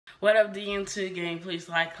What up, DM2 gang? Please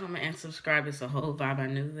like, comment, and subscribe. It's a whole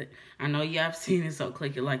vibe. I know you have seen it, so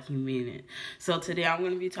click it like you mean it. So today I'm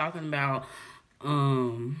going to be talking about,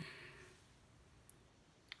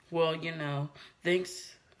 well,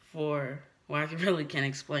 thanks for, well, I really can't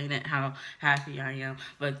explain it, how happy I am.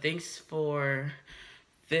 But thanks for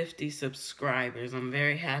 50 subscribers. I'm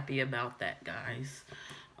very happy about that, guys.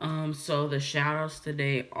 So the shout-outs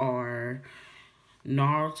today are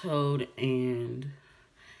Naruto and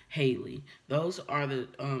Haley. Those are the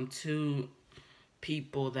two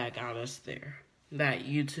people that got us there, that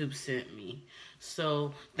YouTube sent me.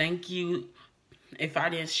 So thank you. If I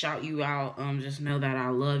didn't shout you out, just know that I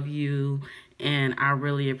love you and I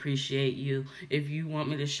really appreciate you. If you want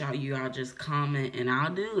me to shout you out, just comment and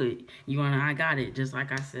I'll do it. I got it, just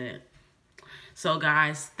like I said. So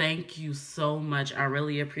guys, thank you so much. I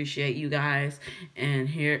really appreciate you guys. And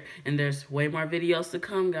there's way more videos to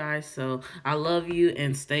come, guys. So I love you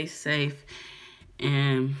and stay safe.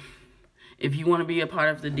 And if you want to be a part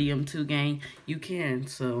of the DM2 gang, you can.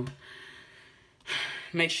 So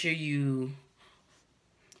make sure you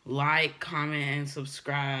like, comment, and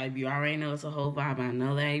subscribe. You already know it's a whole vibe. I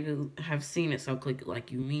know that you have seen it, so click it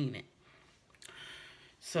like you mean it.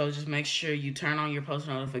 So just make sure you turn on your post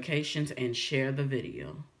notifications and share the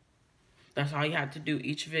video. That's all you have to do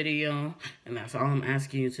each video, and that's all I'm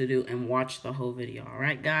asking you to do, and watch the whole video. All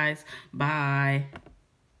right, guys? Bye.